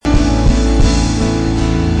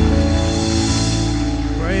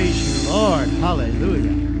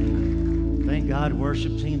God,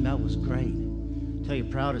 worship team, that was great. Tell you,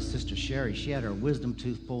 proud of Sister Sherry. She had her wisdom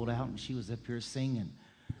tooth pulled out, and she was up here singing.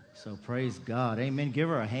 So praise God. Amen. Give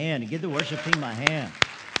her a hand, and give the worship team a hand.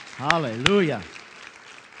 Hallelujah.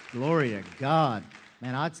 Glory to God.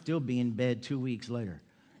 Man, I'd still be in bed 2 weeks later,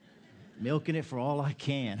 milking it for all I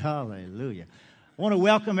can. Hallelujah. I want to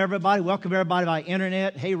welcome everybody. Welcome everybody by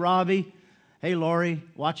internet. Hey, Robbie. Hey, Lori.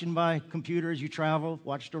 Watching by computer as you travel.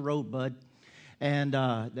 Watch the road, bud. And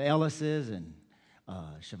the Ellises and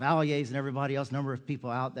Chevaliers and everybody else, number of people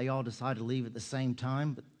out, they all decided to leave at the same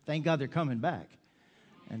time. But thank God they're coming back.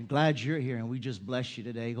 And glad you're here, and we just bless you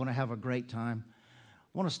today. Going to have a great time.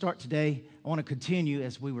 I want to start today. I want to continue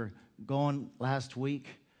as we were going last week.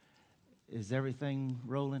 Is everything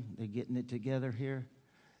rolling? They're getting it together here?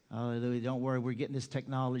 Hallelujah. Don't worry, we're getting this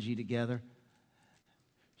technology together.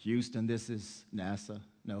 Houston, this is NASA.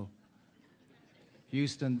 No.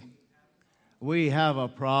 Houston, we have a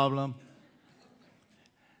problem.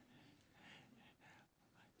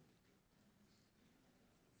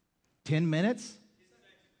 $10 minutes?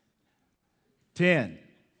 10,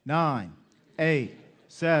 9, 8,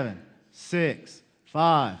 7, 6,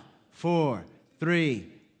 5, 4,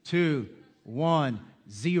 3, 2, 1,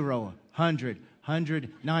 0, 100,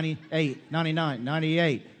 198, 99,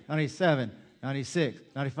 98, 97, 96,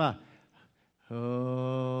 95.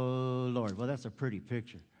 Oh, Lord. Well, that's a pretty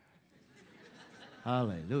picture.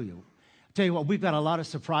 Hallelujah. I'll tell you what, we've got a lot of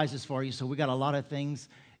surprises for you. So we got a lot of things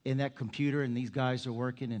in that computer, and these guys are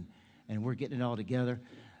working, and we're getting it all together.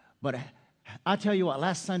 But I tell you what,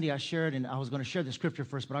 last Sunday I shared, and I was going to share the scripture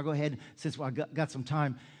first, but I'll go ahead since I got some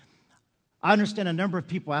time. I understand a number of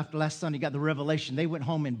people after last Sunday got the revelation. They went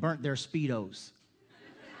home and burnt their Speedos.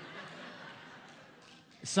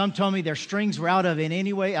 Some told me their strings were out of it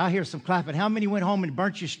anyway. I hear some clapping. How many went home and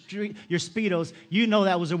burnt your Speedos? You know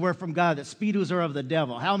that was a word from God, that Speedos are of the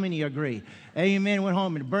devil. How many agree? Amen. Went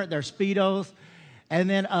home and burnt their Speedos. And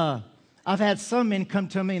then I've had some men come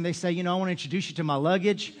to me and they say, I want to introduce you to my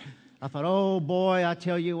luggage. I thought, oh boy, I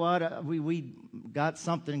tell you what, we got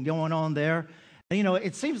something going on there. And,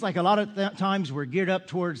 it seems like a lot of times we're geared up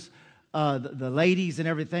towards the ladies and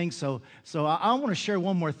everything. So I want to share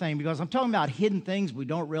one more thing, because I'm talking about hidden things we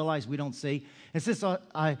don't realize, we don't see. And since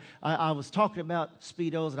I was talking about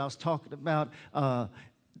Speedos, and I was talking about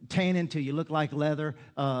tanning till you look like leather,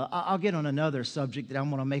 I'll get on another subject that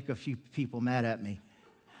I'm going to make a few people mad at me.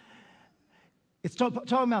 It's talking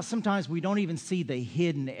about sometimes we don't even see the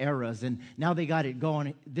hidden errors, and now they got it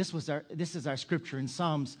going. This is our scripture in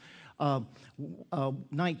Psalms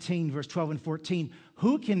 19, verse 12 and 14.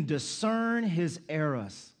 Who can discern his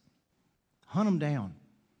errors? Hunt them down.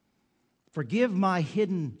 Forgive my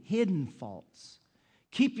hidden faults.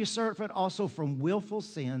 Keep your servant also from willful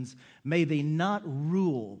sins. May they not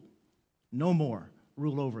rule, no more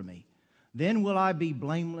rule over me. Then will I be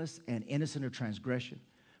blameless and innocent of transgression.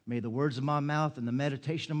 May the words of my mouth and the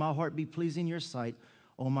meditation of my heart be pleasing in your sight,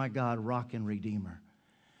 oh my God, rock and redeemer.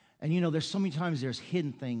 And there's so many times there's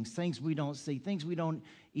hidden things we don't see, things we don't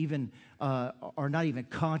even, are not even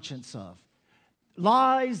conscious of.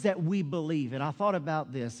 Lies that we believe. And I thought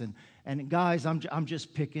about this, and guys, I'm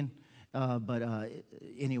just picking, but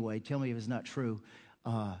anyway, tell me if it's not true.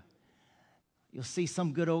 You'll see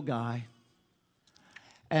some good old guy,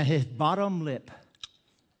 and his bottom lip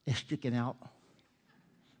is sticking out.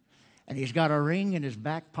 And he's got a ring in his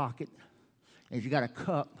back pocket, and he's got a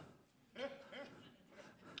cup.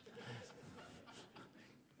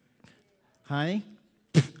 Honey,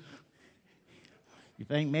 you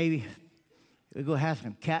think maybe we're going to have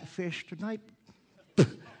some catfish tonight?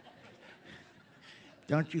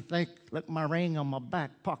 Don't you think, look, my ring on my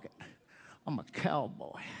back pocket. I'm a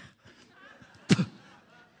cowboy.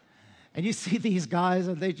 And you see these guys,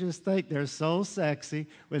 and they just think they're so sexy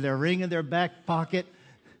with their ring in their back pocket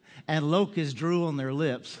and locust drool on their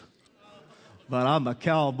lips. But I'm a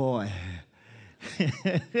cowboy.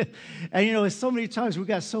 And it's so many times we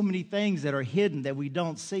got so many things that are hidden that we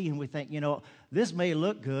don't see, and we think, this may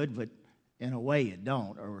look good, but in a way it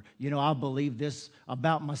don't. Or, I believe this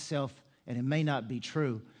about myself, and it may not be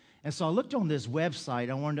true. And so I looked on this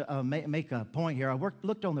website. I wanted to make a point here. I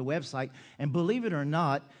looked on the website, and believe it or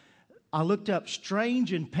not, I looked up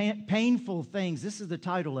strange and painful things. This is the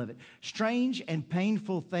title of it. Strange and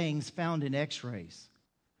painful things found in x-rays.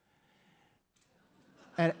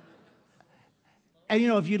 And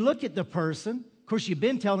if you look at the person, of course, you've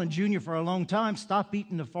been telling Junior for a long time, stop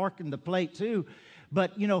eating the fork and the plate too.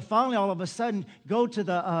 But, finally, all of a sudden, go to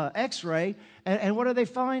the x-ray, and what do they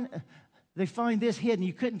find? They find this hidden.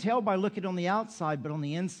 You couldn't tell by looking on the outside, but on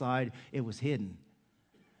the inside, it was hidden.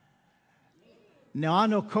 Now, I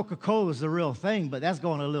know Coca-Cola is the real thing, but that's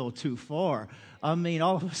going a little too far. I mean,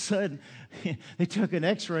 all of a sudden, they took an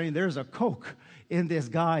x-ray and there's a Coke in this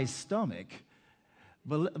guy's stomach.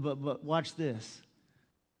 But watch this.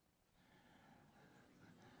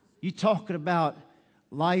 You talking about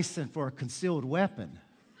license for a concealed weapon.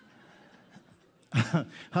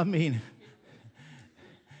 I mean,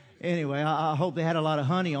 anyway, I hope they had a lot of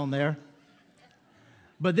honey on there.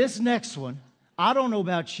 But this next one, I don't know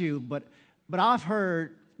about you, but I've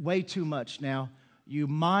heard way too much now. You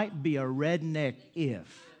might be a redneck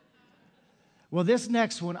if. Well, this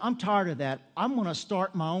next one, I'm tired of that. I'm going to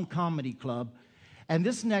start my own comedy club. And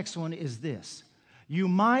this next one is this. You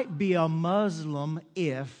might be a Muslim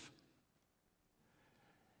if.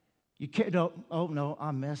 You can't, oh, no,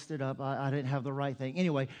 I messed it up. I didn't have the right thing.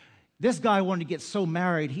 Anyway, this guy wanted to get so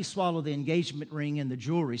married, he swallowed the engagement ring in the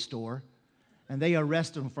jewelry store, and they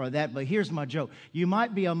arrested him for that. But here's my joke. You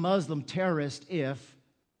might be a Muslim terrorist if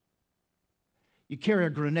you carry a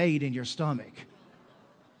grenade in your stomach.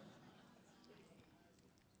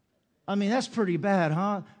 I mean, that's pretty bad,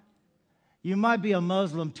 huh? You might be a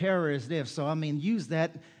Muslim terrorist if. So, I mean, use that.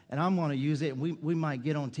 And I'm going to use it, and we might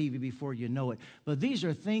get on TV before you know it. But these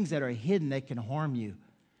are things that are hidden that can harm you.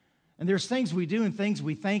 And there's things we do and things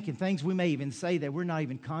we think and things we may even say that we're not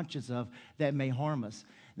even conscious of that may harm us.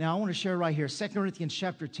 Now, I want to share right here, 2 Corinthians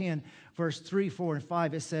chapter 10, verse 3, 4, and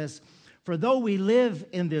 5. It says, "For though we live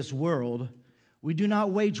in this world, we do not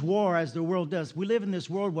wage war as the world does." We live in this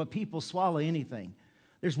world where people swallow anything.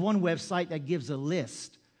 There's one website that gives a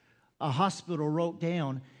list. A hospital wrote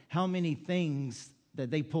down how many things that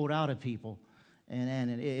they pulled out of people, and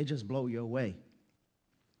it just blow you away.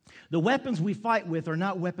 The weapons we fight with are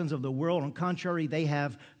not weapons of the world. On the contrary, they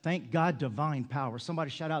have, thank God, divine power. Somebody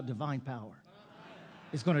shout out divine power.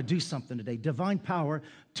 It's going to do something today. Divine power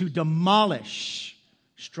to demolish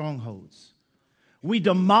strongholds. We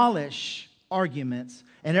demolish arguments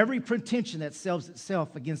and every pretension that sells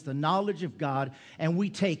itself against the knowledge of God, and we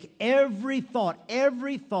take every thought,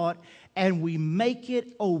 and we make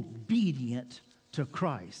it obedient to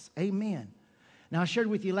Christ. Amen. Now, I shared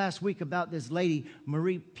with you last week about this lady,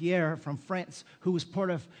 Marie Pierre from France, who was part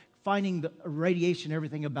of finding the radiation,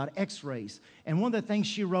 everything about x-rays. And one of the things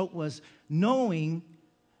she wrote was, knowing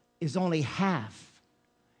is only half,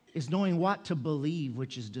 is knowing what to believe,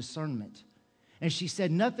 which is discernment. And she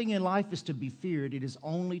said, nothing in life is to be feared. It is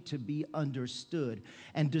only to be understood.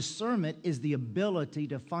 And discernment is the ability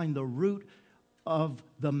to find the root of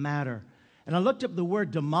the matter. And I looked up the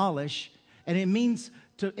word demolish, and it means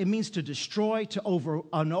to destroy,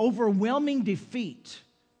 an overwhelming defeat.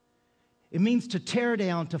 It means to tear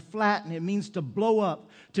down, to flatten. It means to blow up,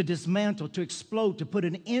 to dismantle, to explode, to put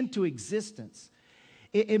an end to existence.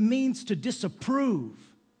 It means to disapprove.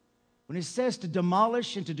 When it says to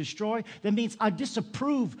demolish and to destroy, that means I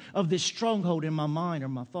disapprove of this stronghold in my mind or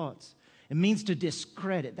my thoughts. It means to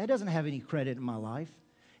discredit. That doesn't have any credit in my life.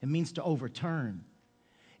 It means to overturn.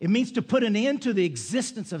 It means to put an end to the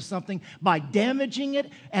existence of something by damaging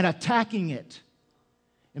it and attacking it.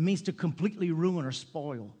 It means to completely ruin or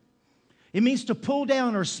spoil. It means to pull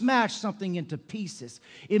down or smash something into pieces.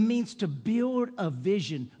 It means to build a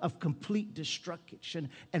vision of complete destruction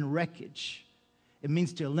and wreckage. It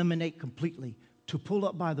means to eliminate completely, to pull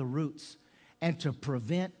up by the roots, and to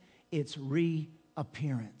prevent its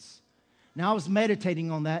reappearance. Now, I was meditating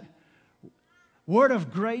on that. Word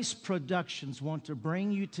of Grace Productions want to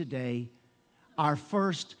bring you today our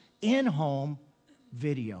first in-home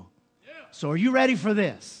video. So are you ready for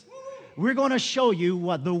this? We're going to show you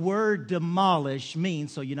what the word demolish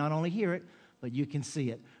means, so you not only hear it, but you can see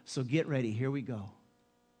it. So get ready. Here we go.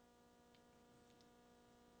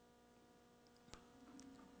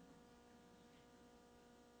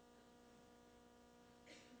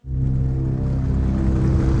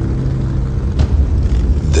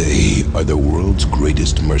 They are the world's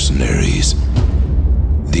greatest mercenaries.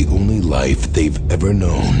 The only life they've ever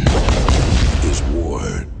known is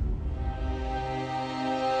war.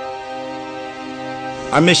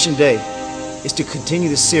 Our mission today is to continue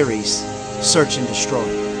the series, Search and Destroy,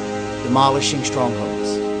 Demolishing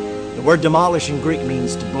Strongholds. The word demolish in Greek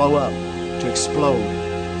means to blow up, to explode,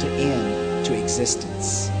 to end, to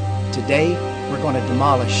existence. Today, we're going to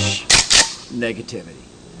demolish negativity.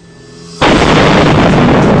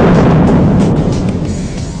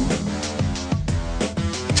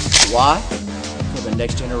 Why? For the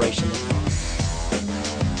next generation to come.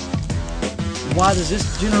 Why does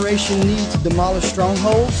this generation need to demolish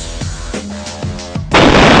strongholds?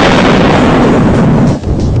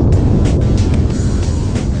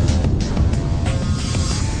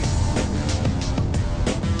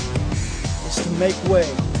 It's to make way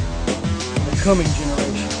for the coming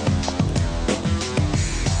generation.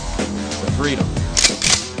 For freedom.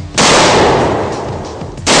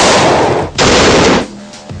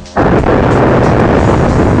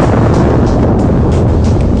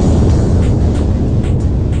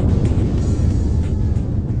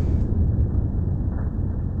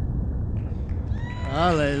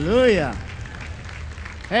 Hallelujah.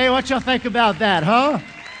 Hey, what y'all think about that, huh?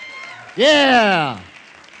 Yeah.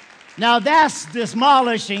 Now that's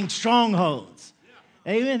demolishing strongholds.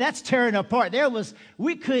 Amen. That's tearing apart.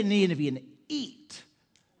 We couldn't even eat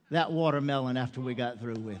that watermelon after we got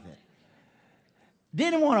through with it.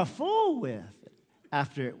 Didn't want to fool with it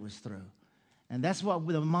after it was through. And that's what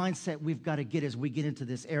the mindset we've got to get as we get into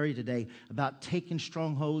this area today about taking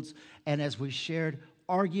strongholds. And as we shared,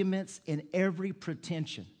 arguments in every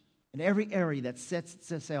pretension, in every area that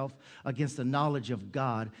sets itself against the knowledge of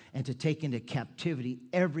God, and to take into captivity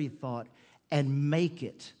every thought and make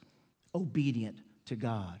it obedient to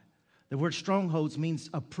God. The word strongholds means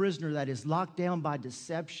a prisoner that is locked down by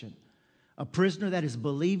deception, a prisoner that is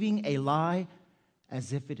believing a lie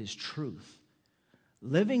as if it is truth,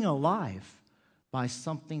 living a life by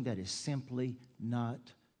something that is simply not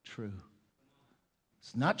true.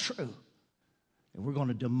 It's not true. And we're going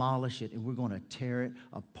to demolish it, and we're going to tear it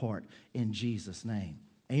apart in Jesus' name.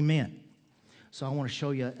 Amen. So I want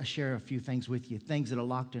to share a few things with you, things that are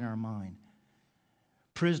locked in our mind.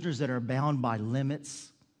 Prisoners that are bound by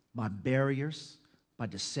limits, by barriers, by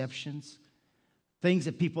deceptions. Things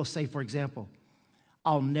that people say, for example,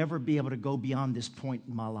 I'll never be able to go beyond this point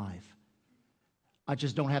in my life. I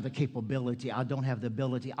just don't have the capability. I don't have the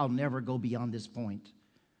ability. I'll never go beyond this point.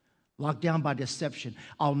 Locked down by deception.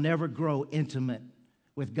 I'll never grow intimate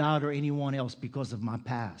with God or anyone else because of my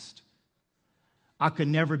past. I could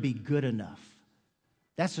never be good enough.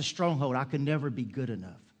 That's a stronghold. I could never be good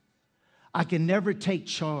enough. I can never take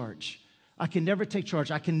charge. I can never take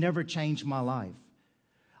charge. I can never change my life.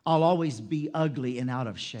 I'll always be ugly and out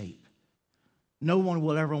of shape. No one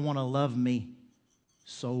will ever want to love me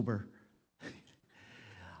sober.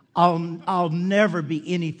 I'll never be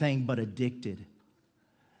anything but addicted.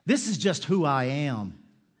 This is just who I am.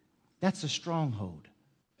 That's a stronghold.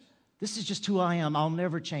 This is just who I am. I'll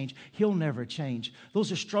never change. He'll never change.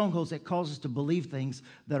 Those are strongholds that cause us to believe things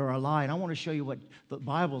that are a lie. And I want to show you what the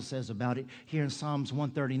Bible says about it here in Psalms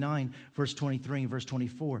 139, verse 23 and verse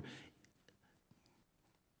 24.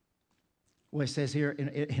 Well, it says here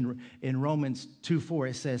in Romans 2:4,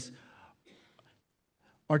 it says,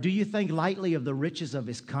 or do you think lightly of the riches of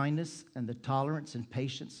his kindness and the tolerance and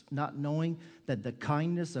patience, not knowing that the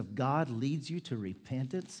kindness of God leads you to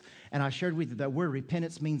repentance? And I shared with you that word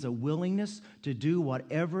repentance means a willingness to do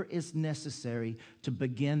whatever is necessary to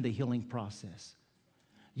begin the healing process.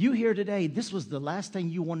 You here today, this was the last thing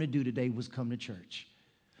you wanted to do today was come to church.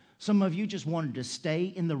 Some of you just wanted to stay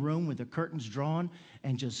in the room with the curtains drawn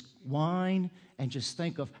and just whine and just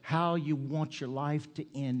think of how you want your life to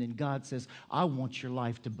end. And God says, I want your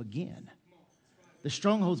life to begin. The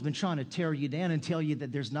stronghold's been trying to tear you down and tell you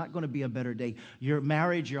that there's not going to be a better day. Your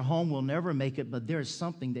marriage, your home will never make it, but there's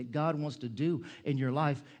something that God wants to do in your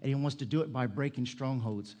life, and he wants to do it by breaking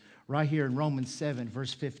strongholds. Right here in Romans 7,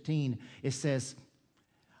 verse 15, it says,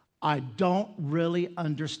 I don't really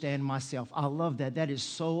understand myself. I love that. That is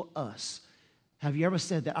so us. Have you ever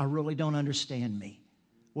said that? I really don't understand me.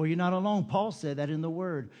 Well, you're not alone. Paul said that in the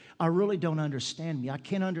Word. I really don't understand me. I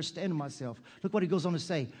can't understand myself. Look what he goes on to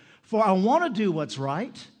say. For I want to do what's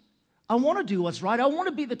right. I want to do what's right. I want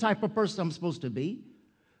to be the type of person I'm supposed to be,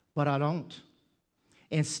 but I don't.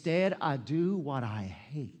 Instead, I do what I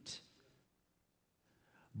hate.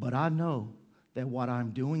 But I know that what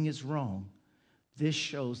I'm doing is wrong. This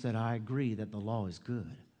shows that I agree that the law is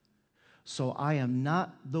good. So I am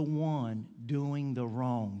not the one doing the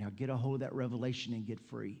wrong. Now get a hold of that revelation and get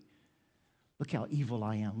free. Look how evil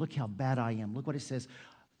I am. Look how bad I am. Look what it says.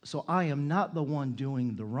 So I am not the one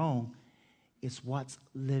doing the wrong. It's what's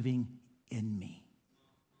living in me.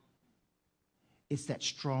 It's that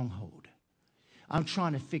stronghold. I'm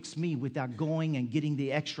trying to fix me without going and getting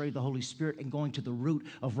the x-ray of the Holy Spirit and going to the root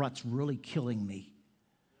of what's really killing me,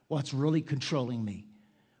 what's really controlling me,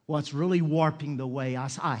 what's really warping the way.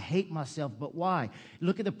 I hate myself, but why?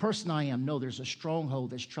 Look at the person I am. No, there's a stronghold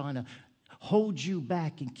that's trying to hold you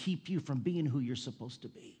back and keep you from being who you're supposed to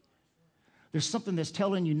be. There's something that's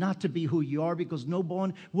telling you not to be who you are because no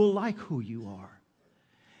one will like who you are.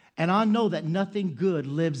 And I know that nothing good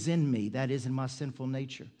lives in me, that is in my sinful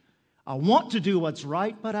nature. I want to do what's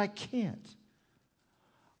right, but I can't.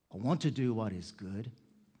 I want to do what is good,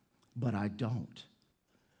 but I don't.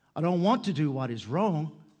 I don't want to do what is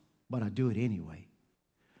wrong, but I do it anyway.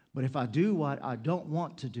 But if I do what I don't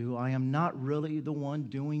want to do, I am not really the one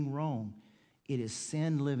doing wrong. It is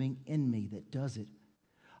sin living in me that does it.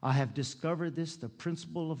 I have discovered this, the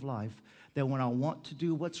principle of life, that when I want to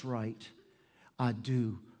do what's right, I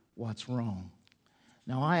do what's wrong.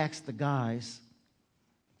 Now, I asked the guys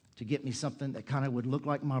to get me something that kind of would look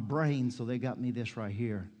like my brain, so they got me this right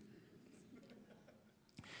here.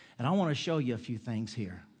 And I want to show you a few things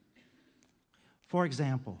here. For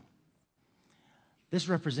example, this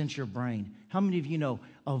represents your brain. How many of you know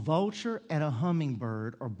a vulture and a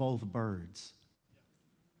hummingbird are both birds?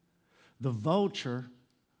 The vulture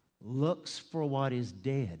looks for what is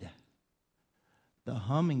dead. The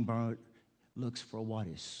hummingbird looks for what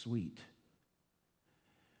is sweet.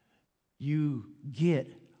 You get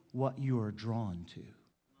what you are drawn to.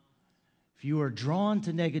 If you are drawn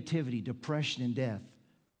to negativity, depression, and death,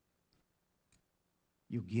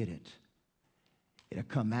 you'll get it. It'll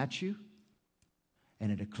come at you,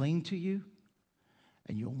 and it'll cling to you,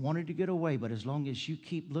 and you'll want it to get away. But as long as you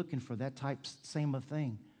keep looking for that same of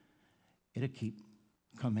thing, it'll keep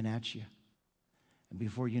coming at you. And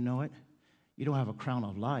before you know it, you don't have a crown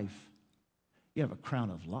of life. You have a crown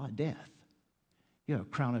of death. You have a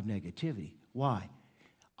crown of negativity. Why?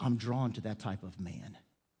 I'm drawn to that type of man.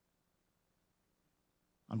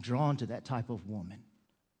 I'm drawn to that type of woman.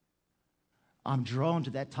 I'm drawn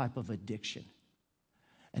to that type of addiction.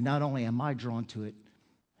 And not only am I drawn to it,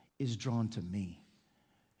 it's drawn to me.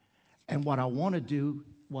 And what I want to do,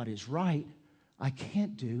 what is right, I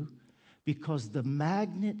can't do because the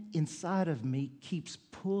magnet inside of me keeps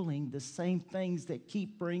pulling the same things that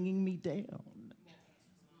keep bringing me down.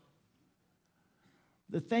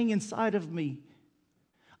 The thing inside of me,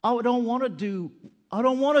 I don't want to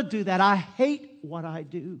do that. I hate what I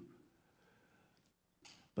do.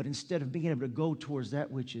 But instead of being able to go towards that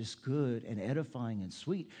which is good and edifying and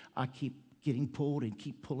sweet, I keep getting pulled and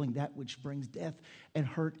keep pulling that which brings death and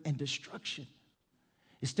hurt and destruction.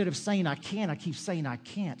 Instead of saying I can, I keep saying I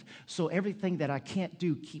can't. So everything that I can't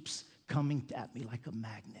do keeps coming at me like a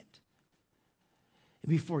magnet. And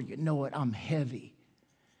before you know it, I'm heavy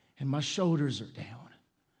and my shoulders are down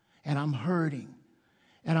and I'm hurting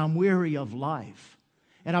and I'm weary of life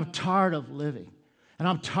and I'm tired of living and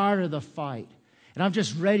I'm tired of the fight. And I'm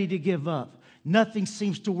just ready to give up. Nothing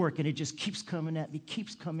seems to work, and it just keeps coming at me,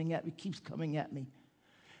 keeps coming at me, keeps coming at me.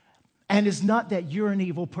 And it's not that you're an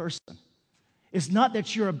evil person. It's not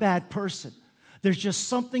that you're a bad person. There's just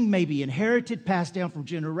something maybe inherited, passed down from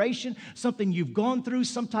generation, something you've gone through,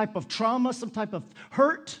 some type of trauma, some type of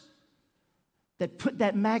hurt that put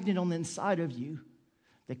that magnet on the inside of you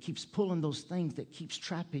that keeps pulling those things, that keeps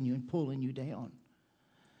trapping you and pulling you down.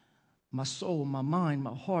 My soul, my mind,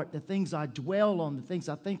 my heart, the things I dwell on, the things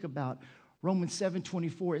I think about. Romans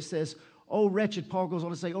 7:24, it says, oh, wretched, Paul goes on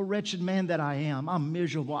to say, oh, wretched man that I am. I'm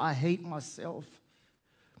miserable. I hate myself.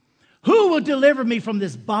 Who will deliver me from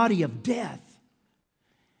this body of death?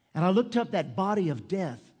 And I looked up that body of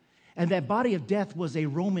death, and that body of death was a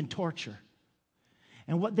Roman torture.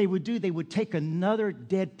 And what they would do, they would take another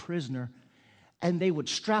dead prisoner and they would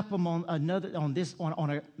strap him on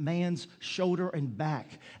a man's shoulder and back,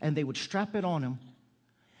 and they would strap it on him.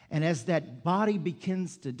 And as that body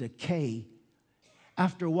begins to decay,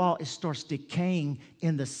 after a while it starts decaying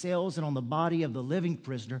in the cells and on the body of the living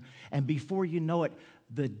prisoner. And before you know it,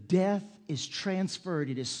 the death is transferred.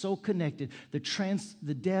 It is so connected.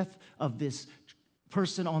 The death of this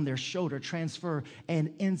person on their shoulder transfer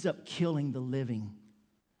and ends up killing the living.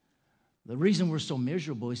 The reason we're so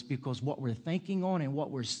miserable is because what we're thinking on and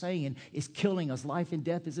what we're saying is killing us. Life and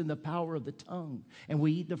death is in the power of the tongue, and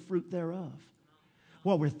we eat the fruit thereof.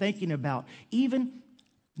 What we're thinking about, even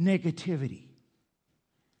negativity,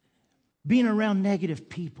 being around negative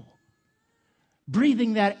people,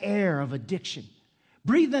 breathing that air of addiction,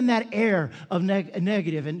 breathing that air of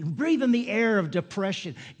negative, and breathing the air of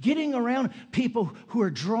depression, getting around people who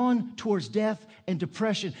are drawn towards death and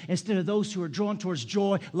depression instead of those who are drawn towards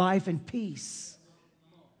joy, life, and peace.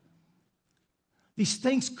 These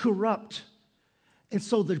things corrupt. And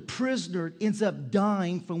so the prisoner ends up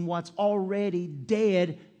dying from what's already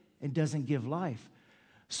dead and doesn't give life.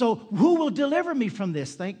 So who will deliver me from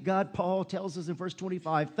this? Thank God, Paul tells us in verse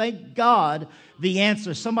 25. Thank God, the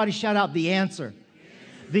answer. Somebody shout out the answer.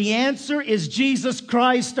 The answer is Jesus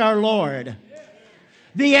Christ our Lord.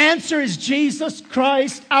 The answer is Jesus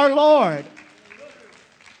Christ our Lord.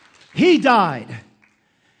 He died.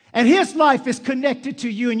 And his life is connected to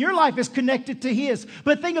you, and your life is connected to his.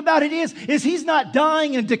 But the thing about it is he's not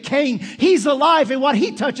dying and decaying. He's alive, and what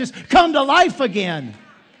he touches come to life again.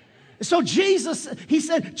 So Jesus, he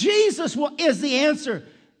said, Jesus is the answer.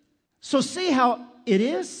 So see how it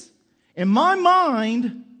is? In my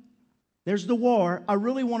mind, There's the war. I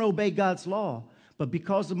really want to obey God's law, but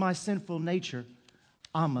because of my sinful nature,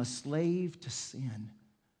 I'm a slave to sin.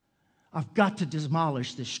 I've got to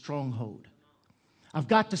demolish this stronghold. I've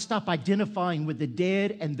got to stop identifying with the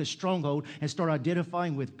dead and the stronghold and start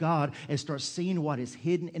identifying with God and start seeing what is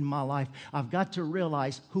hidden in my life. I've got to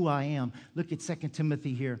realize who I am. Look at 2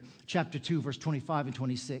 Timothy here, chapter 2, verse 25 and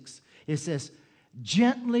 26. It says,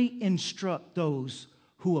 gently instruct those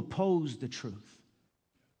who oppose the truth.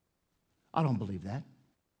 I don't believe that.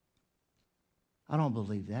 I don't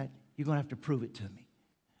believe that. You're going to have to prove it to me.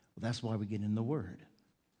 Well, that's why we get in the Word.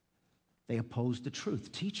 They oppose the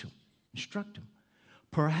truth. Teach them. Instruct them.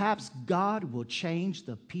 Perhaps God will change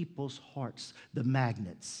the people's hearts, the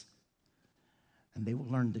magnets, and they will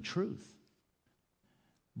learn the truth.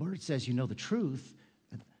 The Word says you know the truth,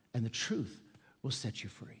 and the truth will set you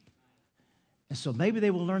free. And so maybe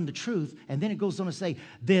they will learn the truth, and then it goes on to say,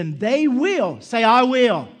 then they will, say, I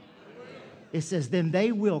will. It says, then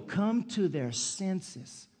they will come to their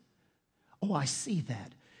senses. Oh, I see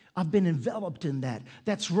that. I've been enveloped in that.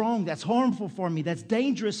 That's wrong. That's harmful for me. That's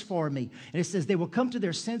dangerous for me. And it says they will come to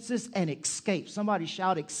their senses and escape. Somebody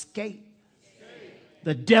shout, escape.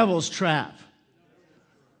 The devil's trap.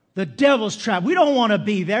 The devil's trap. We don't want to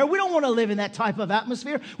be there. We don't want to live in that type of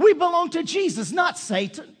atmosphere. We belong to Jesus, not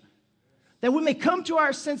Satan. That we may come to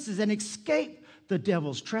our senses and escape the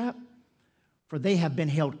devil's trap. For they have been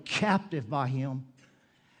held captive by him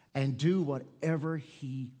and do whatever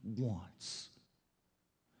he wants.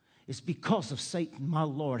 It's because of Satan my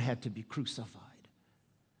Lord had to be crucified.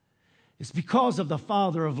 It's because of the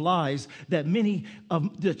father of lies that many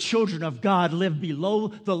of the children of God live below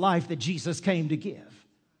the life that Jesus came to give.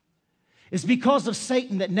 It's because of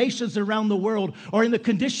Satan that nations around the world are in the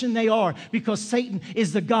condition they are, because Satan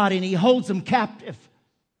is the God and he holds them captive.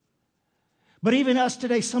 But even us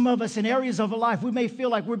today, some of us in areas of our life, we may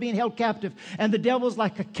feel like we're being held captive and the devil's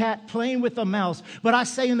like a cat playing with a mouse. But I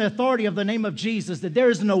say in the authority of the name of Jesus that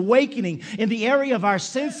there is an awakening in the area of our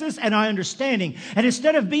senses and our understanding. And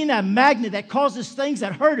instead of being that magnet that causes things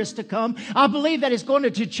that hurt us to come, I believe that it's going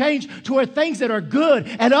to change to where things that are good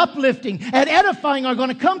and uplifting and edifying are going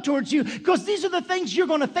to come towards you, because these are the things you're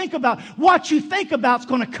going to think about. What you think about is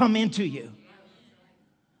going to come into you.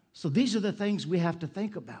 So these are the things we have to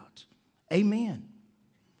think about. Amen.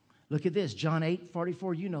 Look at this, John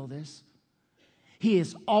 8:44, you know this. He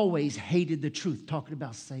has always hated the truth, talking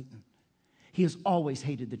about Satan. He has always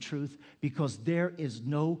hated the truth because there is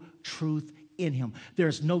no truth in him.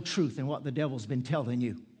 There's no truth in what the devil's been telling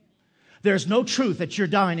you. There's no truth that you're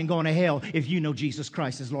dying and going to hell if you know Jesus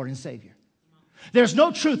Christ as Lord and Savior. There's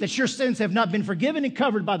no truth that your sins have not been forgiven and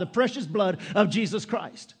covered by the precious blood of Jesus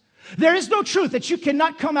Christ. There is no truth that you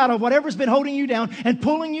cannot come out of whatever's been holding you down and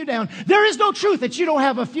pulling you down. There is no truth that you don't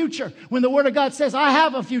have a future when the Word of God says, I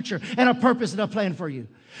have a future and a purpose and a plan for you.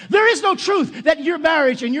 There is no truth that your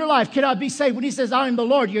marriage and your life cannot be saved when He says, I am the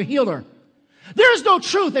Lord, your healer. There is no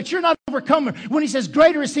truth that you're not an overcomer when He says,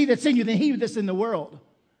 greater is He that's in you than he that's in the world.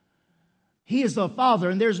 He is the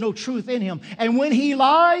Father and there's no truth in Him. And when He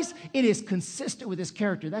lies, it is consistent with His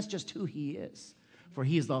character. That's just who He is. For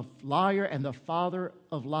He is the liar and the father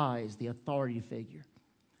of lies, the authority figure.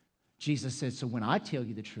 Jesus said, so when I tell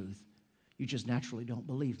you the truth, you just naturally don't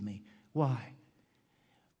believe me. Why?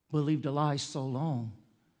 Believed a lie so long,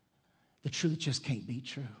 the truth just can't be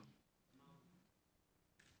true.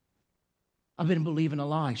 I've been believing a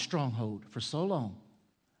lie, stronghold, for so long.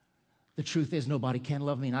 The truth is nobody can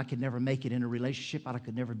love me and I could never make it in a relationship. I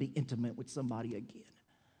could never be intimate with somebody again.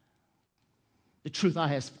 The truth I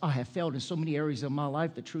have failed in so many areas of my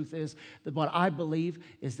life. The truth is that what I believe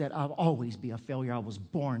is that I'll always be a failure. I was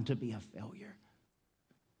born to be a failure.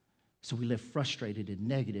 So we live frustrated and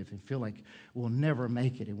negative and feel like we'll never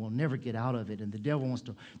make it and we'll never get out of it. And the devil wants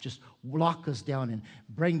to just lock us down and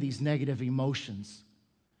bring these negative emotions.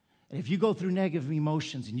 And if you go through negative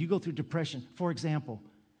emotions and you go through depression, for example,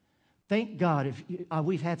 thank God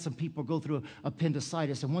we've had some people go through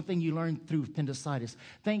appendicitis. And one thing you learn through appendicitis,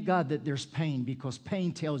 thank God that there's pain, because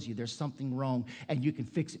pain tells you there's something wrong and you can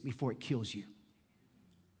fix it before it kills you.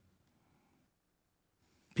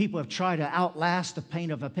 People have tried to outlast the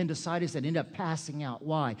pain of appendicitis and end up passing out.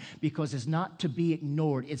 Why? Because it's not to be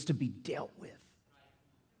ignored, it's to be dealt with.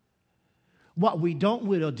 What we don't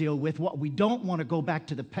want to deal with, what we don't want to go back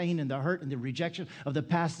to the pain and the hurt and the rejection of the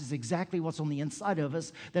past is exactly what's on the inside of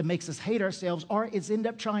us that makes us hate ourselves, or it's end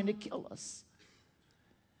up trying to kill us.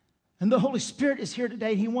 And the Holy Spirit is here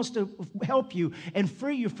today and He wants to help you and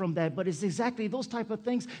free you from that, but it's exactly those type of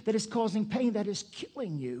things that is causing pain that is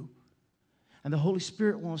killing you. And the Holy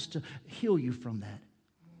Spirit wants to heal you from that.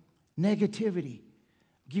 Negativity,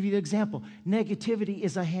 give you the example. Negativity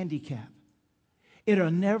is a handicap.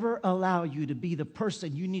 It'll never allow you to be the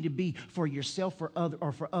person you need to be for yourself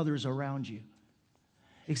or for others around you.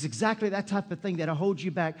 It's exactly that type of thing that'll hold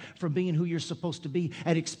you back from being who you're supposed to be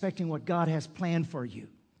and expecting what God has planned for you.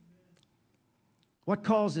 What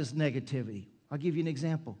causes negativity? I'll give you an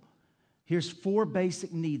example. Here's 4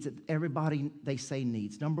 basic needs that everybody, they say,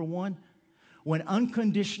 needs. Number 1, when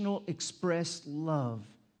unconditional expressed love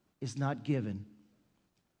is not given,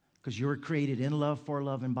 because you were created in love, for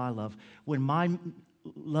love, and by love. When my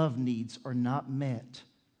love needs are not met,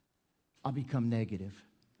 I'll become negative.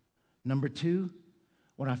 Number 2,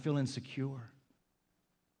 when I feel insecure.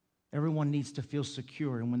 Everyone needs to feel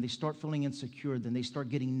secure, and when they start feeling insecure, then they start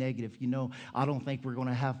getting negative. You know, I don't think we're going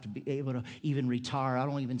to have to be able to even retire. I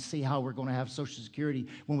don't even see how we're going to have Social Security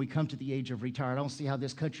when we come to the age of retire. I don't see how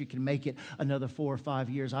this country can make it another 4 or 5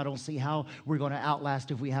 years. I don't see how we're going to outlast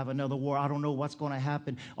if we have another war. I don't know what's going to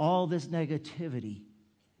happen. All this negativity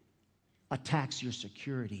attacks your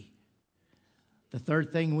security. The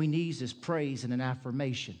third thing we need is praise and an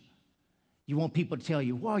affirmation. You want people to tell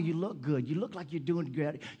you, wow, you look good. You look like you're doing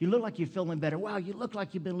good. You look like you're feeling better. Wow, you look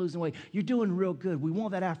like you've been losing weight. You're doing real good. We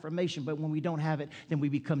want that affirmation, but when we don't have it, then we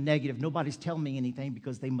become negative. Nobody's telling me anything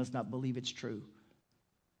because they must not believe it's true.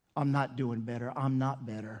 I'm not doing better. I'm not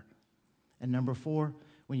better. And number 4,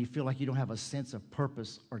 when you feel like you don't have a sense of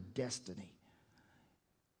purpose or destiny.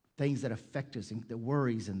 Things that affect us, and the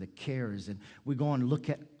worries and the cares, and we go and look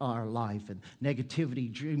at our life, and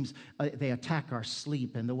negativity, dreams, they attack our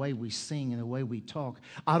sleep and the way we sing and the way we talk.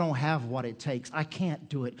 I don't have what it takes. I can't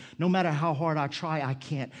do it. No matter how hard I try, I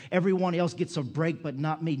can't. Everyone else gets a break, but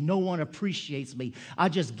not me. No one appreciates me. I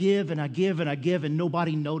just give and I give and I give, and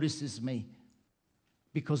nobody notices me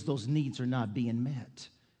because those needs are not being met.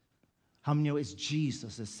 How many know it's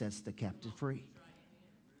Jesus that sets the captive free?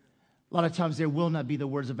 A lot of times there will not be the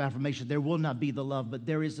words of affirmation. There will not be the love, but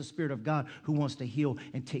there is the Spirit of God who wants to heal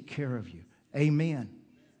and take care of you. Amen.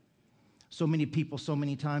 So many people, so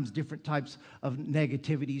many times, different types of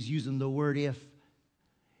negativities using the word if.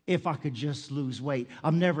 If I could just lose weight.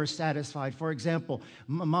 I'm never satisfied. For example,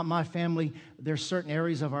 my family, there's certain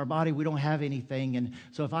areas of our body we don't have anything. And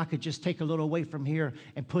so if I could just take a little weight from here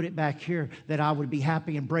and put it back here, that I would be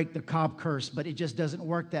happy and break the Cobb curse. But it just doesn't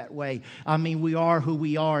work that way. I mean, we are who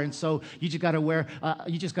we are. And so you just got to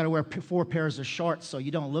wear 4 pairs of shorts so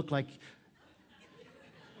you don't look like...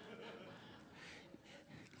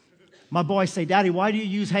 My boys say, Daddy, why do you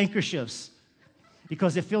use handkerchiefs?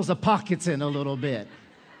 Because it fills the pockets in a little bit.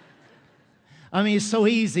 I mean, it's so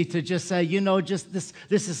easy to just say, you know, just this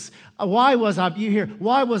is, why was I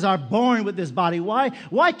born with this body?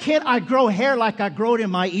 Why can't I grow hair like I grow it in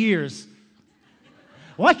my ears?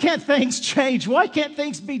 Why can't things change? Why can't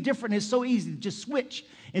things be different? It's so easy to just switch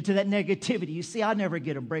into that negativity. You see, I never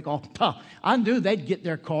get a break. Oh, I knew they'd get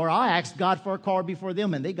their car. I asked God for a car before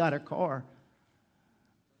them, and they got a car.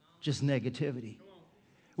 Just negativity.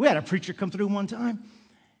 We had a preacher come through one time.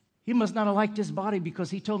 He must not have liked his body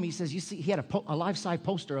because he told me, he says, you see, he had a life-size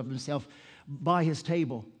poster of himself by his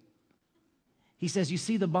table. He says, you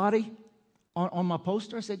see the body on my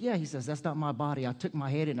poster? I said, yeah. He says, that's not my body. I took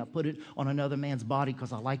my head and I put it on another man's body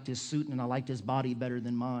because I liked his suit and I liked his body better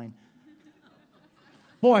than mine.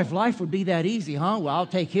 Boy, if life would be that easy, huh? Well, I'll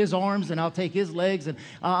take his arms and I'll take his legs and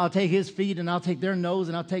I'll take his feet and I'll take their nose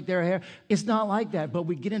and I'll take their hair. It's not like that, but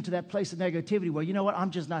we get into that place of negativity where, you know what,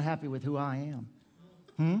 I'm just not happy with who I am.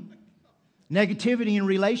 Negativity in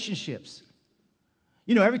relationships.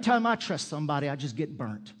 You know, every time I trust somebody, I just get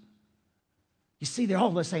burnt. You see, they're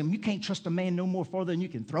all the same. You can't trust a man no more further than you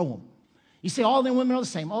can throw him. You see, all the women are the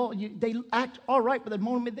same. They act all right, but the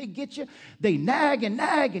moment they get you, they nag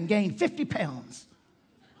and gain 50 pounds.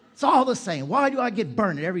 It's all the same. Why do I get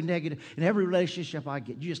burned in every relationship I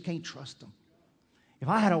get? You just can't trust them. If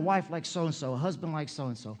I had a wife like so-and-so, a husband like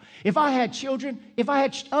so-and-so, if I had children, if I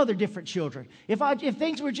had other different children, if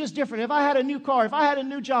things were just different, if I had a new car, if I had a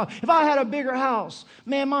new job, if I had a bigger house,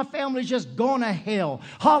 man, my family's just going to hell.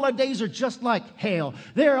 Holidays are just like hell.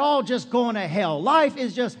 They're all just going to hell. Life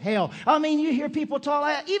is just hell. I mean, you hear people talk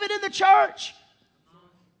like that, even in the church.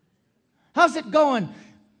 How's it going?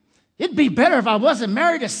 It'd be better if I wasn't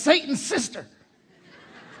married to Satan's sister.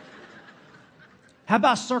 How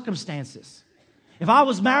about circumstances? If I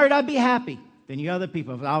was married, I'd be happy. Then you hear other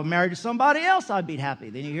people. If I was married to somebody else, I'd be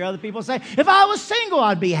happy. Then you hear other people say, if I was single,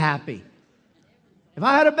 I'd be happy. If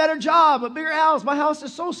I had a better job, a bigger house, my house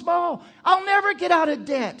is so small, I'll never get out of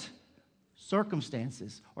debt.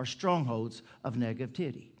 Circumstances are strongholds of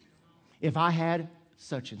negativity. If I had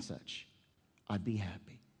such and such, I'd be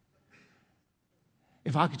happy.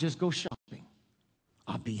 If I could just go shopping,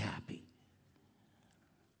 I'd be happy.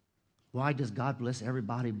 Why does God bless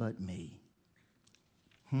everybody but me?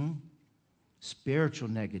 Spiritual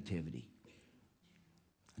negativity.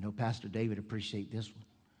 I know Pastor David appreciate this one.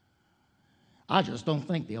 I just don't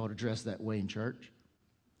think they ought to dress that way in church.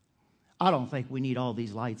 I don't think we need all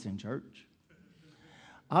these lights in church.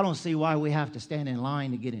 I don't see why we have to stand in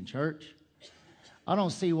line to get in church. I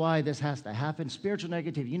don't see why this has to happen. Spiritual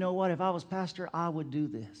negativity. You know what? If I was pastor, I would do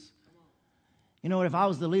this. You know what? If I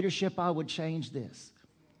was the leadership, I would change this.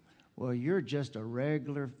 Well, you're just a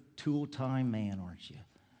regular tool-time man, aren't you?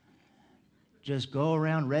 Just go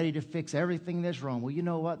around ready to fix everything that's wrong. Well, you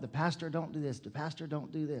know what? The pastor don't do this. The pastor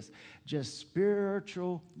don't do this. Just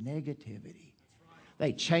spiritual negativity.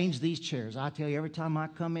 They change these chairs. I tell you, every time I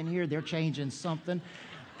come in here, they're changing something.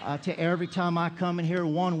 I tell you, every time I come in here,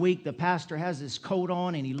 one week the pastor has his coat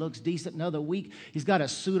on and he looks decent. Another week he's got a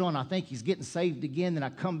suit on. I think he's getting saved again. Then I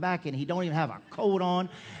come back and he don't even have a coat on.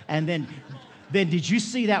 And then did you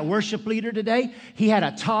see that worship leader today? He had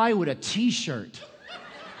a tie with a T-shirt.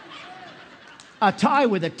 A tie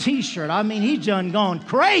with a T-shirt. I mean, he's done gone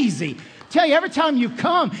crazy. Tell you, every time you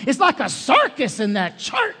come, it's like a circus in that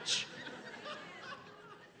church.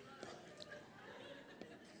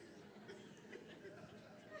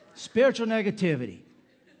 Spiritual negativity.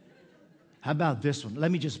 How about this one? Let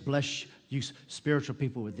me just bless you spiritual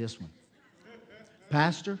people with this one.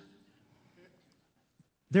 Pastor,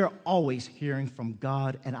 they're always hearing from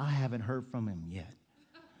God, and I haven't heard from him yet.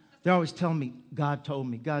 They're always telling me, God told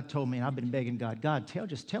me, and I've been begging God,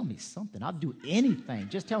 just tell me something. I'll do anything.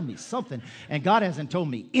 Just tell me something. And God hasn't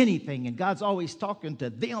told me anything, and God's always talking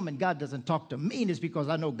to them, and God doesn't talk to me, and it's because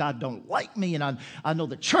I know God don't like me, and I know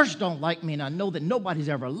the church don't like me, and I know that nobody's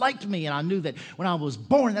ever liked me, and I knew that when I was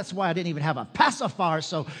born, that's why I didn't even have a pacifier,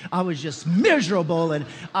 so I was just miserable, and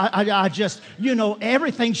I just,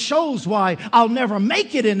 everything shows why I'll never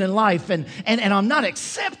make it in life, and I'm not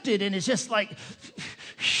accepted, and it's just like...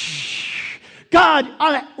 God,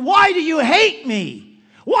 why do you hate me?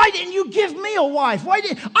 Why didn't you give me a wife? I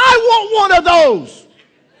want one of those.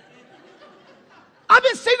 I've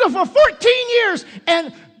been single for 14 years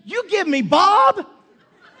and you give me Bob?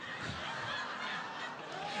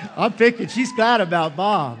 I'm thinking she's glad about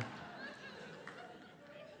Bob.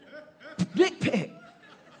 Dick pic.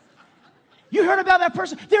 You heard about that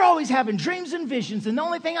person? They're always having dreams and visions, and the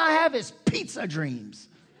only thing I have is pizza dreams.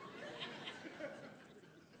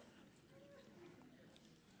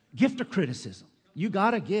 Gift of criticism. You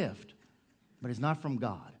got a gift, but it's not from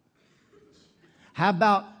God. How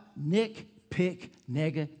about nitpick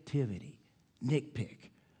negativity? Nitpick.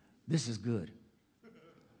 This is good.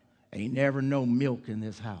 Ain't never no milk in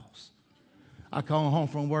this house. I come home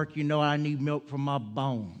from work, I need milk for my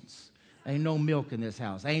bones. Ain't no milk in this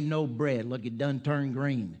house. Ain't no bread. Look, it done turned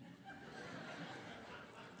green.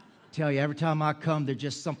 Tell you, every time I come, there's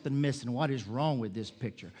just something missing. What is wrong with this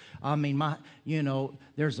picture? I mean,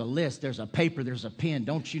 there's a list, there's a paper, there's a pen.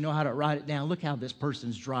 Don't you know how to write it down? Look how this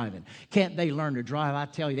person's driving. Can't they learn to drive? I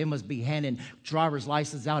tell you, they must be handing driver's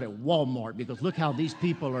license out at Walmart because look how these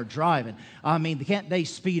people are driving. I mean, can't they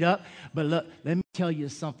speed up? But look, let me tell you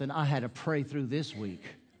something I had to pray through this week.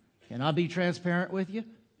 Can I be transparent with you?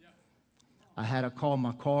 I had to call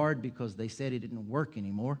my card because they said it didn't work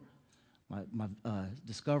anymore. My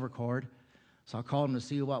Discover card. So I called them to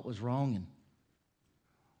see what was wrong. And,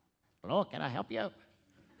 hello, can I help you?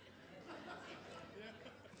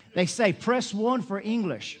 They say, press 1 for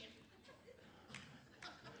English.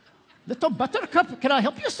 Little buttercup, can I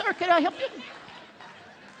help you, sir? Can I help you?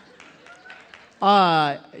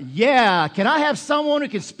 Yeah, can I have someone who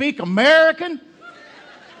can speak American?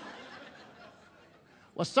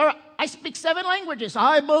 Well, sir, I speak 7 languages.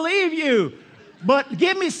 I believe you. But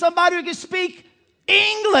give me somebody who can speak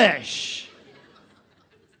English.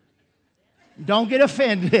 Don't get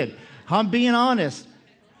offended. I'm being honest.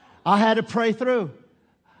 I had to pray through.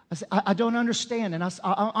 I said, I don't understand. And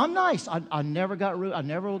I'm nice. I never got rude. I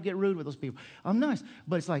never will get rude with those people. I'm nice.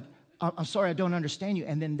 But it's like, I'm sorry, I don't understand you.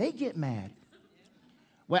 And then they get mad.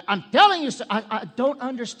 Well, I'm telling you, I don't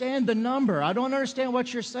understand the number. I don't understand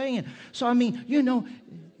what you're saying. So, I mean,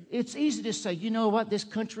 it's easy to say, you know what, this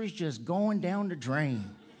country's just going down the drain.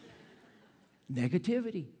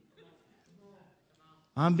 Negativity.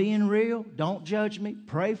 I'm being real. Don't judge me.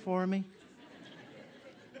 Pray for me.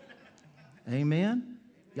 Amen.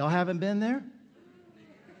 Y'all haven't been there?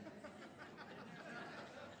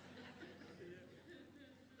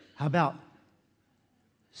 How about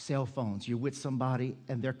cell phones? You're with somebody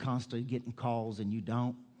and they're constantly getting calls and you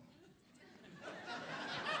don't.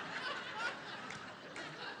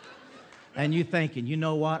 And you're thinking, you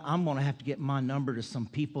know what? I'm going to have to get my number to some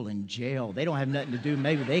people in jail. They don't have nothing to do.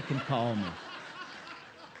 Maybe they can call me.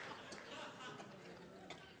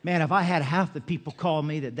 Man, if I had half the people call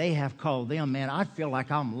me that they have called them, man, I'd feel like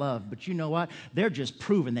I'm loved. But you know what? They're just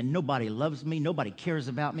proving that nobody loves me, nobody cares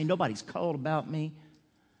about me, nobody's called about me.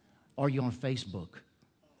 Are you on Facebook?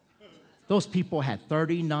 Those people had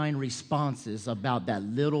 39 responses about that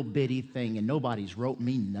little bitty thing, and nobody's wrote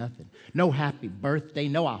me nothing. No happy birthday,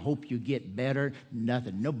 no I hope you get better,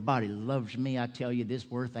 nothing. Nobody loves me. I tell you, this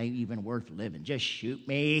worth ain't even worth living. Just shoot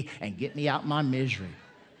me and get me out my misery.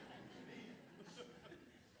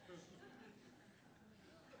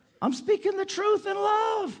 I'm speaking the truth in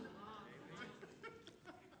love.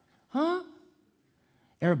 Huh?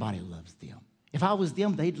 Everybody loves them. If I was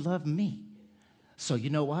them, they'd love me. So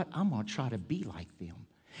you know what? I'm going to try to be like them.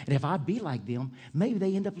 And if I be like them, maybe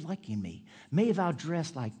they end up liking me. Maybe if I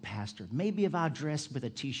dress like pastor. Maybe if I dress with a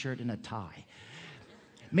T-shirt and a tie.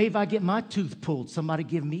 Maybe if I get my tooth pulled, somebody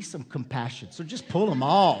give me some compassion. So just pull them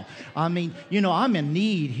all. I mean, you know, I'm in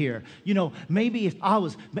need here. You know, maybe if I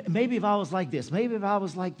was like this, maybe if I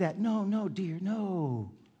was like that. No, dear,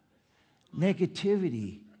 no.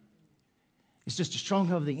 Negativity. It's just a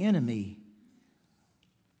stronghold of the enemy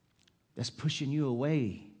that's pushing you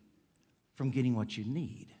away from getting what you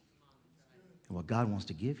need and what God wants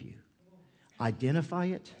to give you. Identify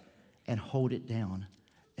it and hold it down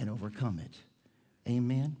and overcome it.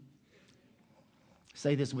 Amen.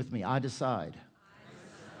 Say this with me. I decide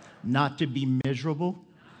not to be miserable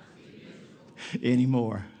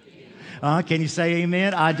anymore. Can you say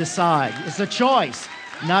amen? I decide. It's a choice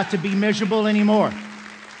not to be miserable anymore.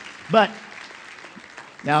 But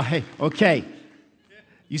now, hey, okay.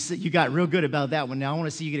 You got real good about that one. Now I want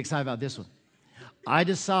to see you get excited about this one. I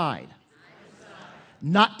decide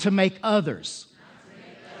not to make others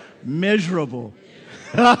miserable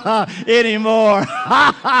anymore.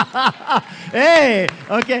 Hey,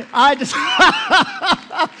 okay. I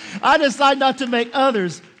decide not to make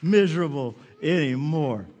others miserable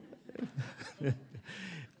anymore.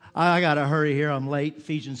 I got to hurry here. I'm late.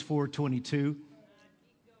 Ephesians 4:22.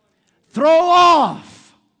 Throw off.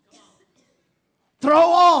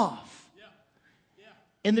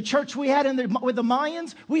 In the church we had with the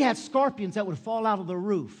Mayans, we had scorpions that would fall out of the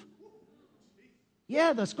roof.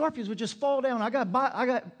 Yeah, the scorpions would just fall down. I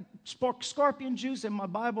got scorpion juice in my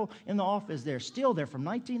Bible in the office there, still there from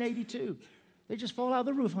 1982. They just fall out of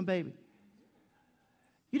the roof, baby.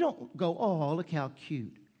 You don't go, oh, look how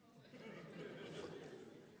cute.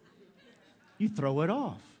 You throw it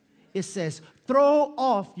off. It says, throw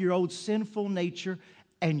off your old sinful nature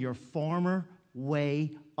and your former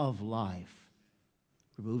way of life.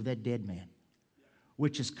 Remove that dead man,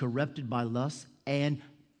 which is corrupted by lust and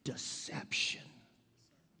deception.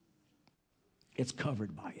 It's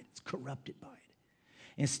covered by it. It's corrupted by it.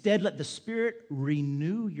 Instead, let the Spirit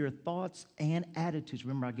renew your thoughts and attitudes.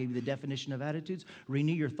 Remember, I gave you the definition of attitudes.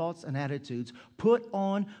 Renew your thoughts and attitudes. Put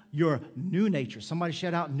on your new nature. Somebody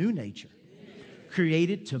shout out new nature.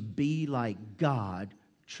 Created to be like God,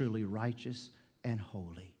 truly righteous and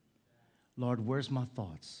holy. Lord, where's my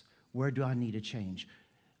thoughts? Where do I need to change?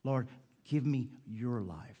 Lord, give me your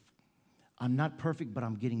life. I'm not perfect, but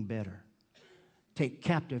I'm getting better. Take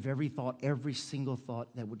captive every thought, every single thought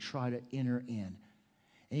that would try to enter in.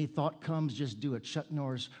 Any thought comes, just do a Chuck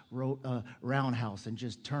Norris roundhouse and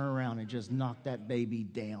just turn around and just knock that baby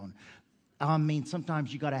down. I mean,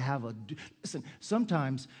 sometimes you got to have listen,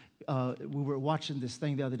 sometimes we were watching this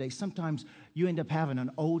thing the other day. Sometimes you end up having an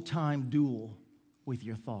old-time duel with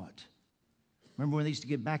your thought. Remember when they used to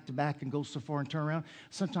get back to back and go so far and turn around?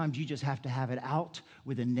 Sometimes you just have to have it out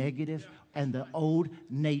with the negative and the old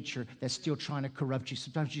nature that's still trying to corrupt you.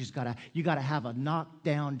 Sometimes you got to have a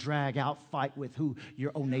knockdown, drag out fight with who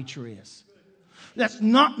your old nature is. That's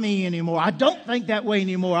not me anymore. I don't think that way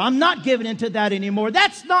anymore. I'm not giving into that anymore.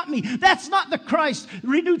 That's not me. That's not the Christ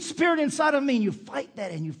renewed spirit inside of me. And you fight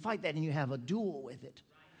that and you fight that and you have a duel with it.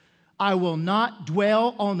 I will not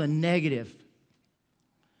dwell on the negative.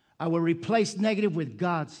 I will replace negative with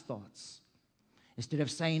God's thoughts. Instead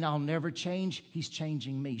of saying, I'll never change, He's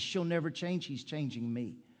changing me. She'll never change, He's changing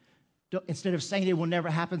me. Instead of saying it will never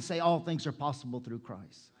happen, say all things are possible through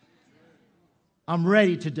Christ. I'm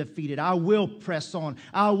ready to defeat it. I will press on.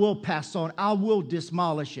 I will pass on. I will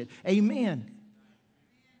demolish it. Amen.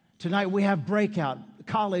 Tonight we have breakout,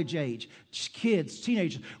 college age, kids,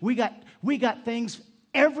 teenagers. We got things.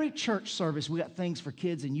 Every church service, we got things for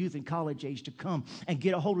kids and youth and college age to come and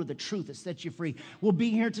get a hold of the truth that sets you free. We'll be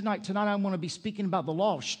here tonight. Tonight I want to be speaking about the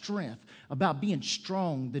law of strength, about being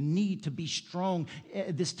strong, the need to be strong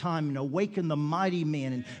at this time and awaken the mighty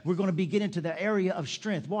men. And we're going to be getting into the area of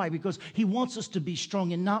strength. Why? Because He wants us to be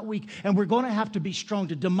strong and not weak. And we're going to have to be strong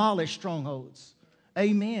to demolish strongholds.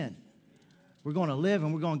 Amen. We're going to live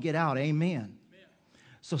and we're going to get out. Amen.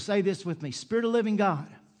 So say this with me. Spirit of living God,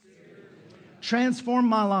 transform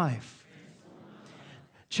my life.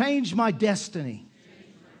 Change my destiny.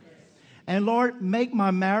 And Lord, make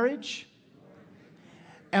my marriage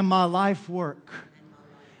and my life work.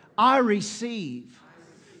 I receive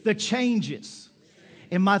the changes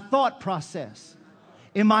in my thought process,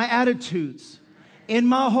 in my attitudes, in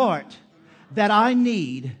my heart that I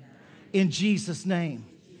need in Jesus' name.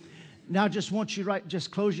 Now I just want you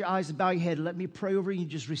just close your eyes and bow your head. Let me pray over you and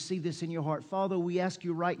just receive this in your heart. Father, we ask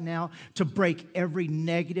you right now to break every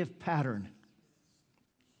negative pattern.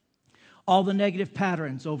 All the negative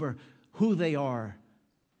patterns over who they are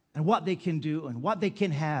and what they can do and what they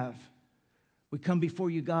can have. We come before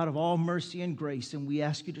you, God of all mercy and grace, and we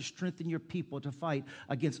ask you to strengthen your people to fight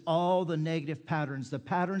against all the negative patterns, the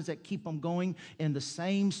patterns that keep them going in the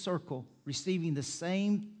same circle, receiving the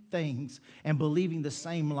same things and believing the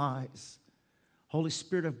same lies. Holy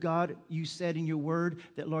Spirit of God, you said in your word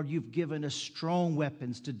that, Lord, you've given us strong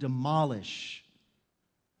weapons to demolish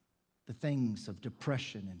the things of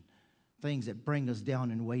depression and things that bring us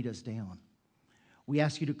down and weight us down. We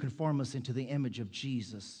ask you to conform us into the image of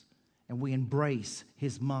Jesus, and we embrace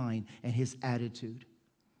his mind and his attitude.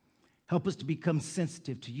 Help us to become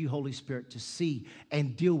sensitive to you, Holy Spirit, to see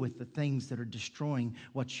and deal with the things that are destroying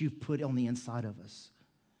what you've put on the inside of us.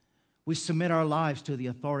 We submit our lives to the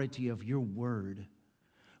authority of your word.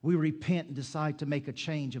 We repent and decide to make a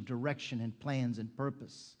change of direction and plans and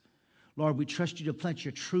purpose. Lord, we trust you to plant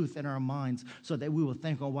your truth in our minds so that we will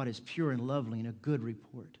think on what is pure and lovely and a good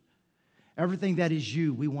report. Everything that is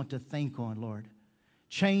you, we want to think on, Lord.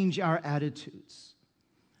 Change our attitudes.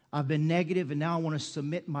 I've been negative, and now I want to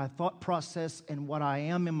submit my thought process and what I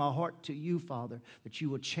am in my heart to you, Father, that you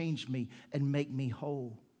will change me and make me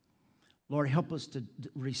whole. Lord, help us to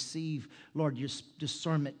receive, Lord, your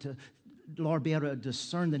discernment to, Lord, be able to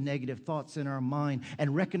discern the negative thoughts in our mind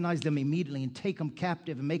and recognize them immediately and take them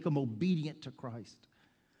captive and make them obedient to Christ.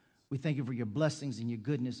 We thank you for your blessings and your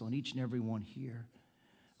goodness on each and every one here.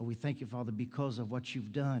 And we thank you, Father, because of what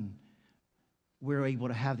you've done, we're able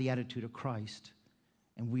to have the attitude of Christ,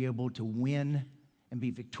 and we're able to win and be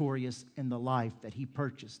victorious in the life that he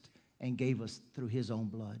purchased and gave us through his own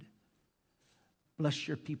blood. Bless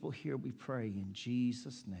your people here, we pray, in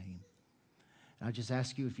Jesus' name. And I just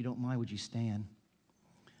ask you, if you don't mind, would you stand?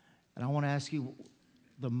 And I want to ask you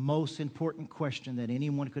the most important question that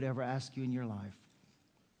anyone could ever ask you in your life.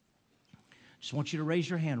 Just want you to raise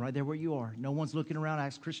your hand right there where you are. No one's looking around. I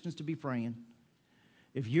ask Christians to be praying.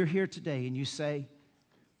 If you're here today and you say,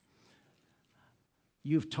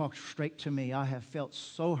 you've talked straight to me, I have felt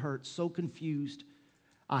so hurt, so confused.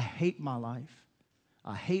 I hate my life.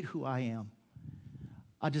 I hate who I am.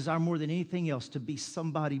 I desire more than anything else to be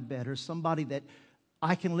somebody better, somebody that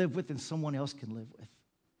I can live with and someone else can live with.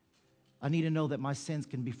 I need to know that my sins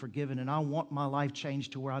can be forgiven, and I want my life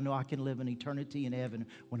changed to where I know I can live in eternity in heaven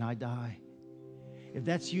when I die. If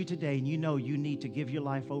that's you today and you know you need to give your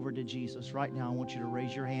life over to Jesus, right now I want you to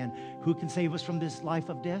raise your hand. Who can save us from this life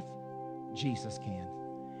of death? Jesus can.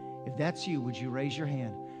 If that's you, would you raise your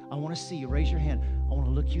hand? I want to see you. Raise your hand. I want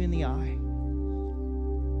to look you in the eye.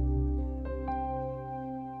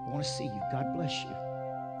 I want to see you. God bless you.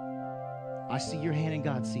 I see your hand and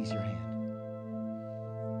God sees your hand.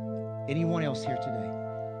 Anyone else here today?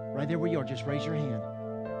 Right there where you are, just raise your hand.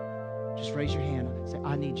 Just raise your hand. Say,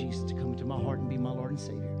 I need Jesus to come into my heart and be my Lord and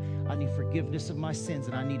Savior. I need forgiveness of my sins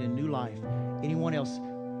and I need a new life. Anyone else?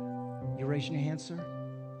 You raising your hand, sir?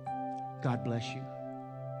 God bless you.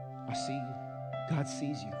 I see you. God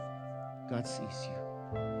sees you. God sees you.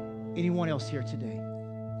 Anyone else here today?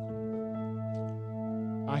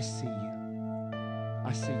 I see you.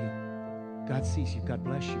 I see you. God sees you. God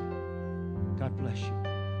bless you. God bless you.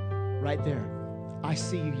 Right there. I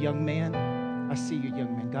see you, young man. I see you,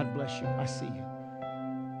 young man. God bless you. I see you.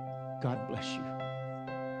 God bless you.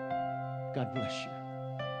 God bless you.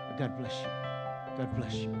 God bless you. God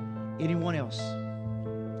bless you. Anyone else?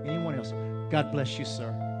 Anyone else? God bless you,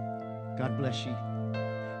 sir. God bless you.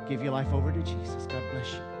 Give your life over to Jesus. God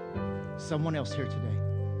bless you. Someone else here today.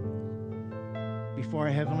 Before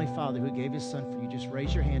our Heavenly Father who gave his son for you, just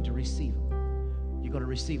raise your hand to receive him. You're going to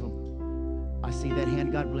receive him. I see that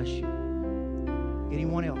hand. God bless you.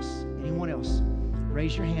 Anyone else? Anyone else?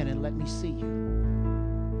 Raise your hand and let me see you.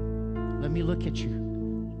 Let me look at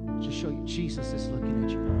you. Just show you Jesus is looking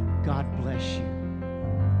at you. God bless you.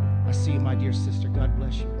 I see you, my dear sister. God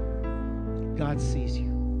bless you. God sees you.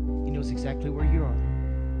 He knows exactly where you are.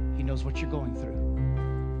 He knows what you're going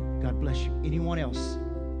through. God bless you. Anyone else?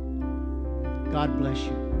 God bless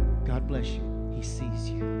you. God bless you. He sees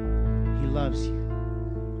you. He loves you.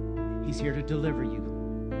 He's here to deliver you,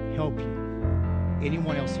 help you,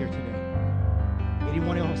 Anyone else here today?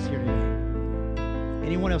 Anyone else here today?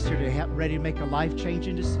 Anyone else here today ready to make a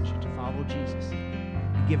life-changing decision to follow Jesus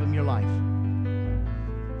and give him your life?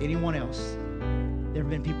 Anyone else? There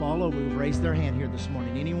have been people all over who've raised their hand here this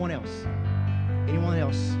morning. Anyone else? Anyone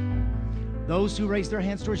else? Those who raised their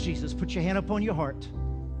hands towards Jesus, put your hand up on your heart.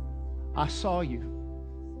 I saw you.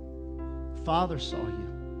 Father saw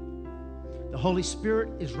you. The Holy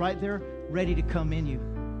Spirit is right there ready to come in you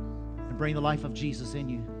and bring the life of Jesus in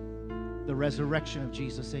you, the resurrection of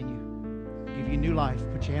Jesus in you, give you new life.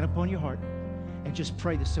 Put your hand up on your heart and just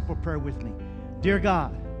pray this simple prayer with me. Dear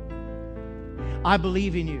God, I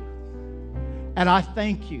believe in you, and I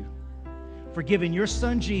thank you for giving your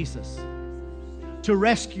son Jesus to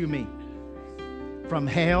rescue me from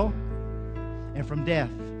hell and from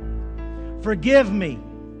death. Forgive me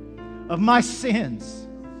of my sins.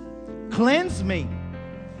 Cleanse me,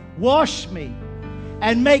 wash me,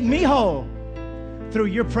 and make me whole through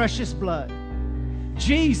your precious blood.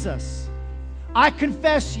 Jesus, I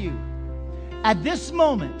confess you at this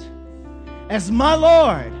moment as my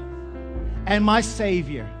Lord and my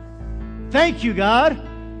Savior. Thank you, God.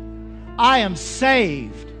 I am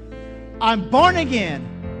saved. I'm born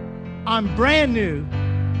again. I'm brand new.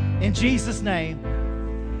 In Jesus' name,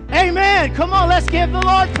 amen. Come on, let's give the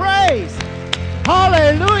Lord praise.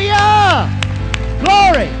 Hallelujah.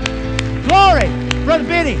 Glory. Glory. Brother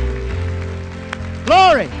Benny.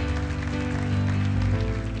 Glory.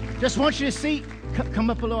 Just want you to see, come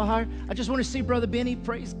up a little higher. I just want to see Brother Benny.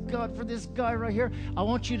 Praise God for this guy right here. I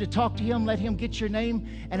want you to talk to him. Let him get your name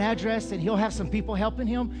and address, and he'll have some people helping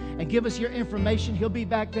him and give us your information. He'll be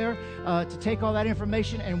back there to take all that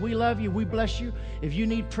information, and we love you. We bless you. If you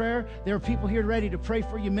need prayer, there are people here ready to pray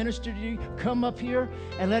for you, minister to you. Come up here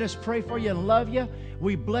and let us pray for you and love you.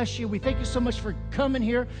 We bless you. We thank you so much for coming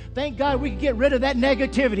here. Thank God we can get rid of that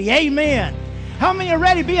negativity. Amen. How many are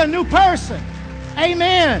ready to be a new person?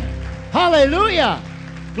 Amen. Hallelujah.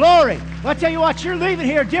 Glory. Well, I tell you what, you're leaving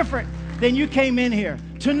here different than you came in here.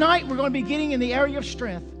 Tonight, we're going to be getting in the area of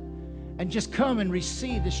strength, and just come and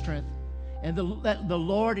receive the strength, and let the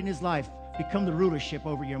Lord in his life become the rulership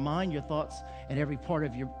over your mind, your thoughts, and every part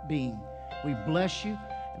of your being. We bless you.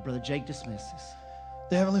 And Brother Jake dismisses.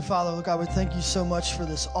 Dear Heavenly Father, Lord God, we thank you so much for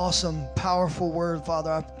this awesome, powerful word,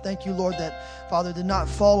 Father. I thank you, Lord, that, Father, it did not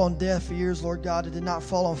fall on deaf ears, Lord God. It did not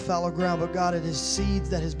fall on fallow ground, but, God, it is seeds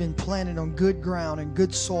that has been planted on good ground and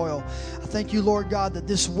good soil. I thank you, Lord God, that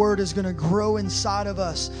this word is going to grow inside of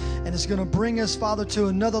us, and it's going to bring us, Father, to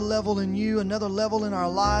another level in you, another level in our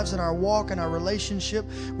lives and our walk and our relationship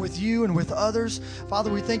with you and with others.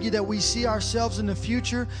 Father, we thank you that we see ourselves in the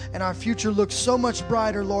future, and our future looks so much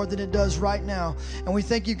brighter, Lord, than it does right now. And we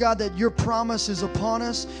thank you, God, that your promise is upon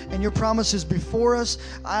us and your promise is before us.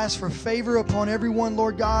 I ask for favor upon everyone,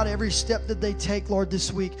 Lord God, every step that they take, Lord,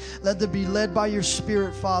 this week. Let them be led by your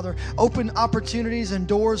Spirit, Father. Open opportunities and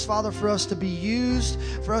doors, Father, for us to be used,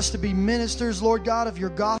 for us to be ministers, Lord God, of your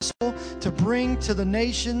gospel, to bring to the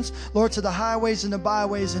nations, Lord, to the highways and the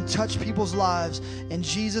byways, and touch people's lives. In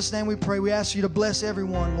Jesus' name we pray. We ask you to bless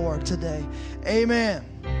everyone, Lord, today. Amen.